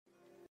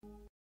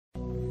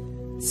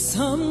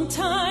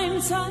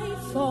Sometimes I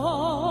fall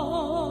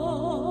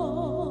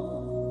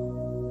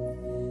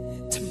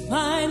to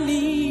my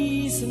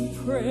knees and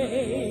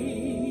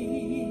pray.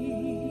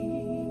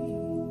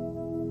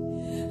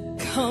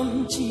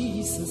 Come,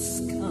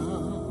 Jesus,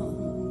 come.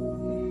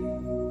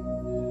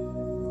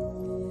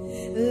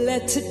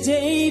 Let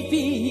today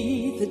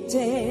be the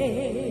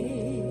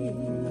day.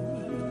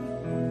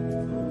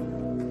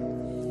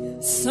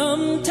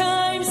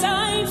 Sometimes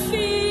I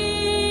feel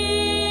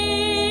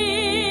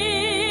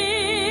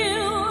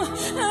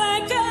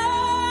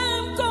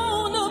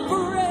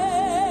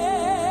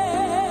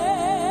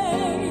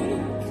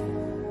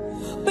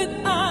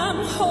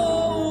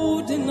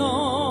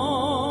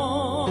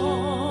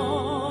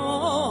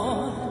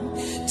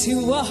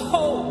to a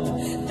hope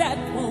that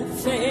won't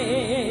fail.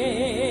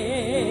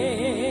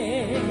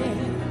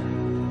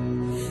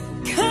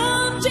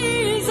 Come,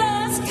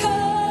 Jesus,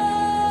 come.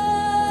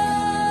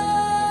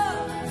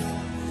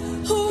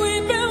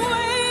 We've been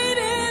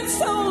waiting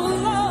so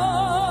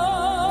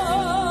long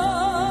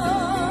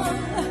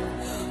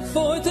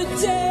for the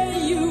day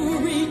you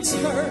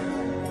return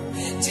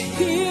to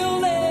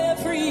heal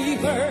every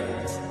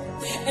hurt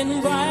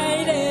and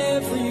right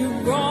every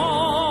wrong.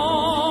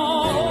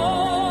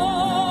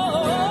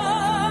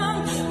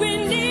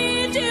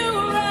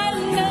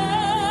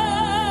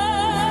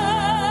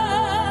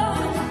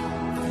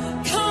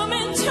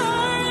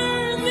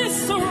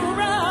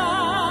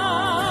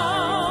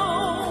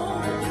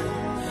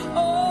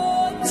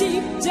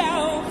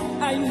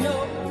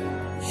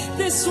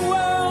 This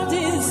world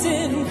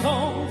isn't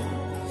home.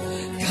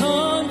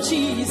 Come,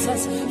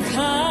 Jesus,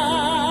 come.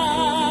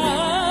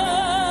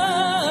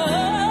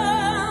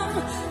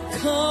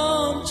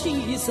 Come,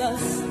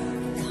 Jesus,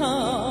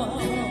 come.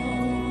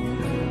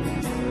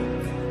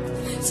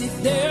 See,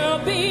 there'll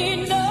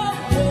be no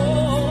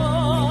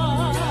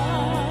war.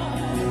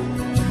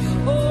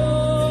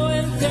 Oh,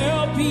 and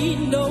there'll be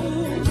no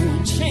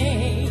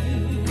change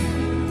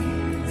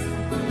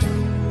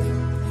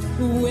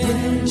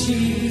when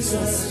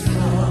Jesus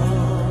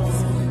comes.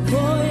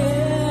 Oh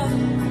yeah,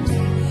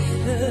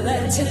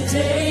 let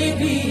today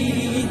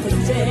be the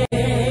day.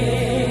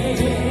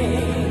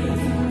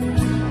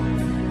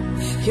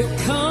 He'll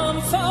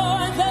come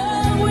for the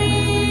weak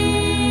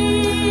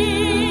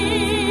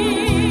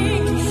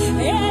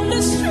and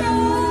the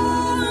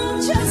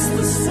strong just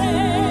the same.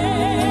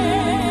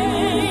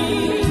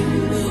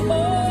 Oh,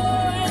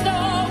 and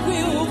all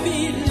will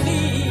believe,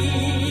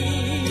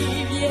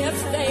 yes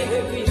they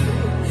will,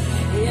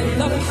 in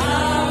the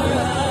power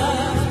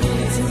of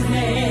His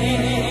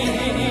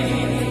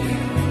name.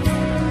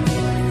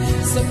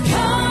 So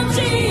come,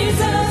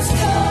 Jesus,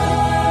 come.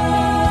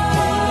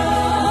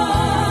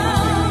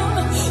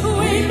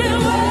 We've been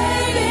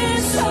waiting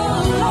so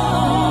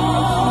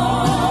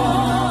long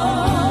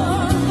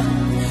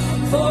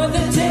for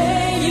the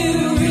day you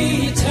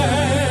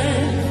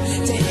return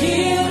to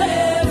heal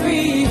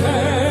every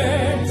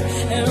hurt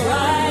and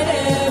right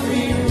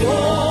every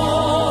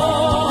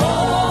wrong.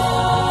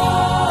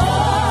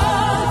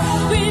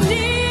 We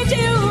need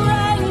you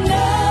right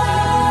now.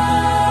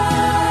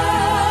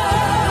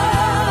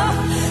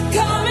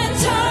 Come and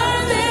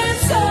turn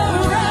this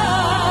around.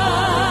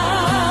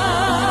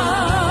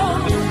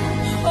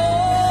 Oh,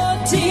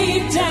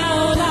 deep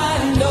down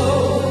I know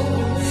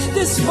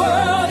this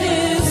world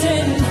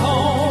isn't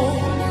home.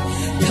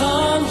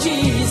 Come,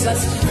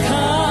 Jesus,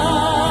 come.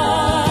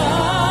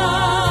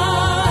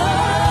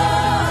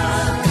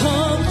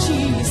 Come,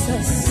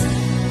 Jesus,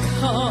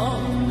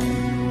 come.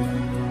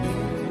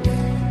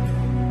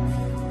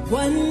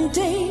 One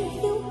day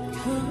He'll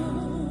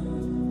come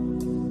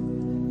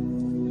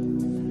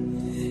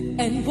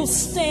and we'll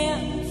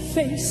stand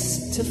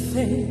face to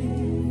face.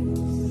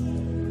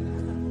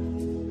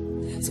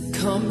 So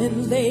come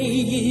and lay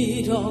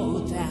it all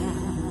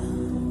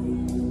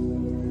down,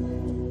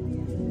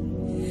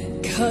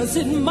 'cause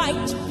it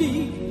might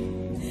be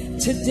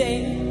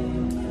today.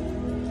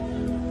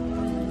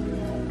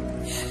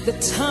 The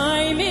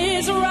time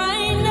is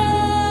right now,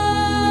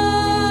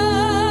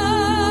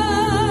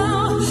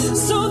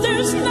 so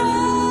there's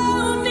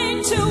no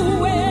need to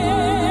wait.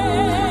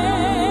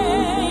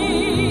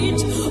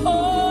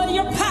 Oh,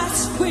 your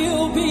past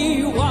will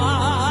be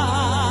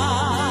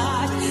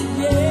washed,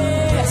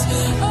 yes.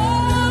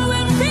 Oh,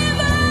 and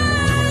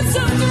rivers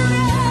of grace.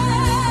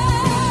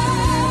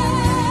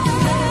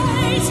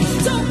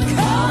 So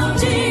come,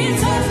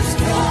 Jesus,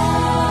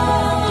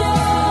 come.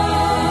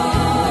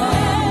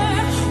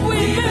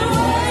 We've been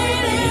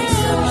waiting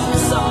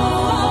so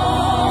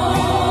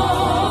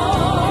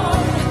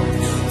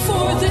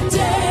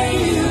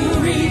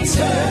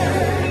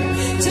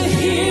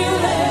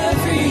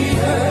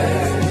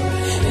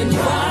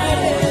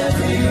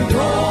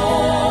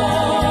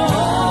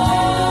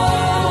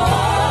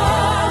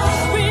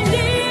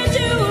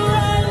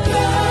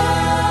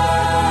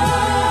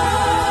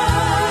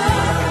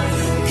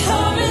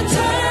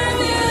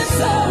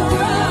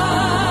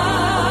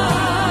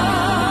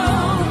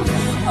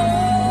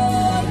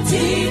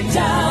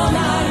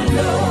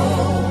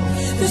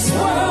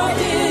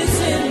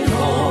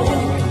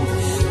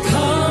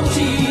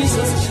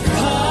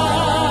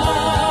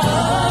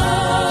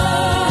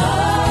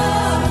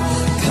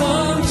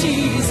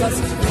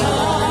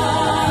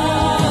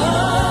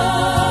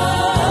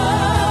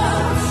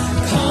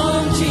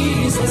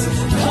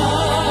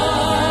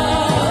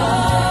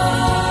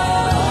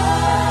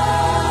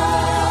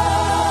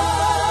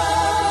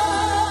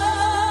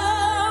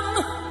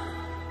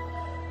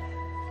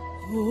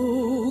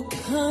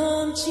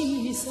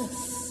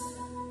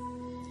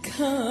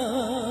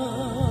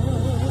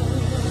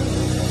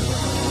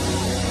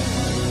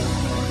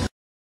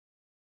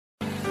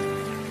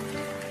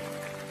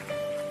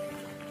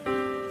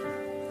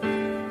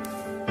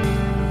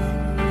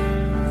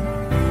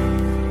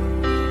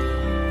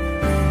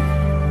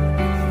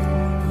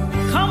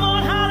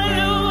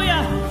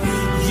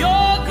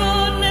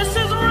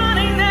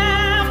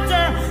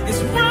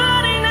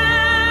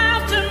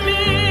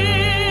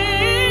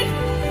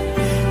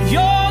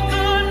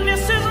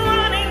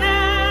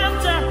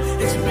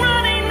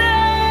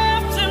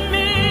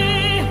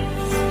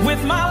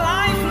With my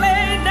life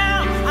laid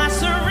down, I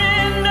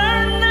surrender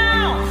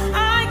now.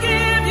 I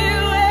give you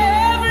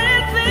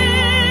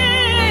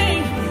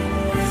everything.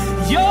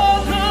 Your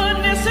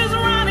goodness is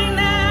running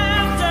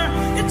after,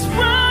 it's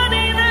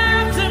running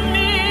after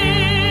me.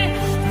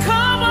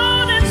 Come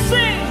on and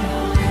sing.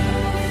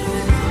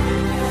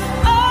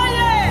 Oh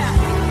yeah,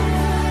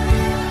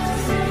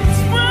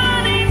 it's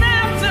running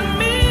after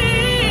me.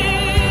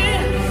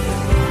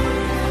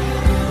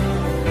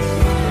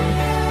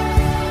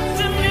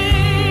 To me,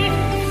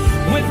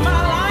 with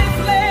my life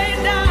laid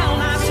down,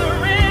 I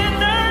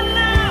surrender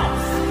now.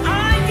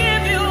 I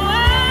give you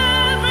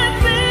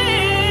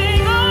everything.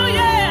 Oh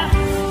yeah,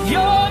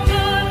 your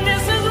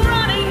goodness is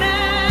running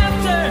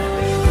after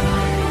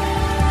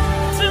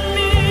to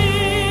me.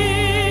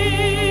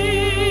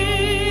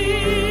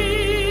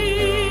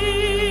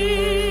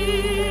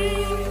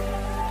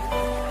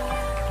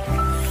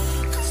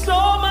 'Cause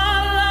all my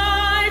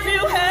life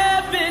you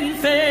have been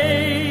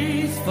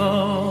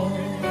faithful.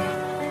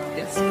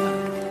 Yes,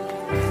 God.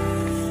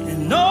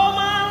 And all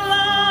my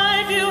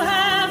life you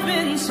have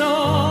been so,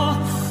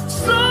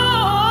 so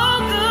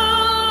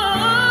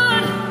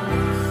good.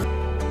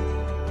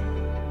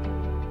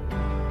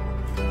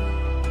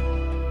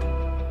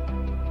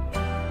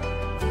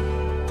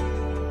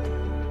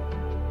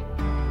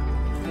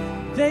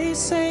 They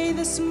say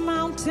this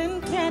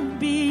mountain can't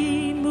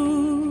be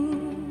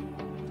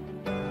moved.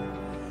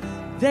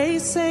 They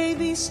say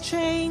these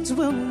chains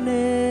will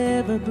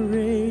never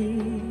break.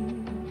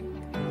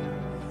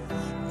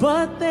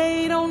 But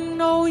they don't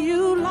know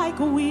you like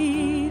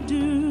we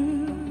do.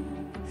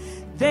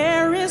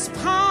 There is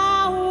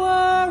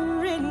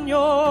power in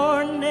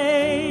your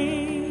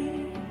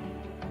name.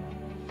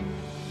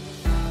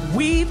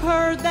 We've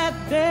heard that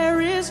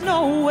there is no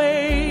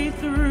way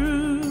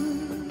through.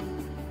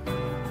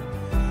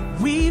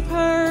 We've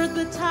heard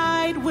the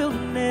tide will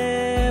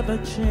never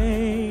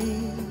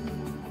change.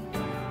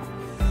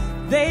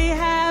 They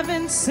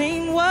haven't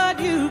seen what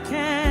you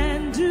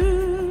can do.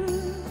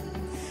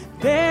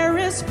 There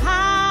is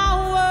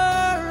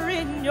power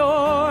in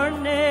your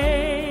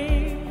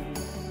name.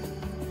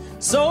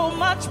 So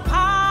much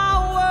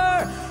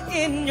power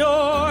in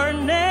your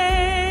name.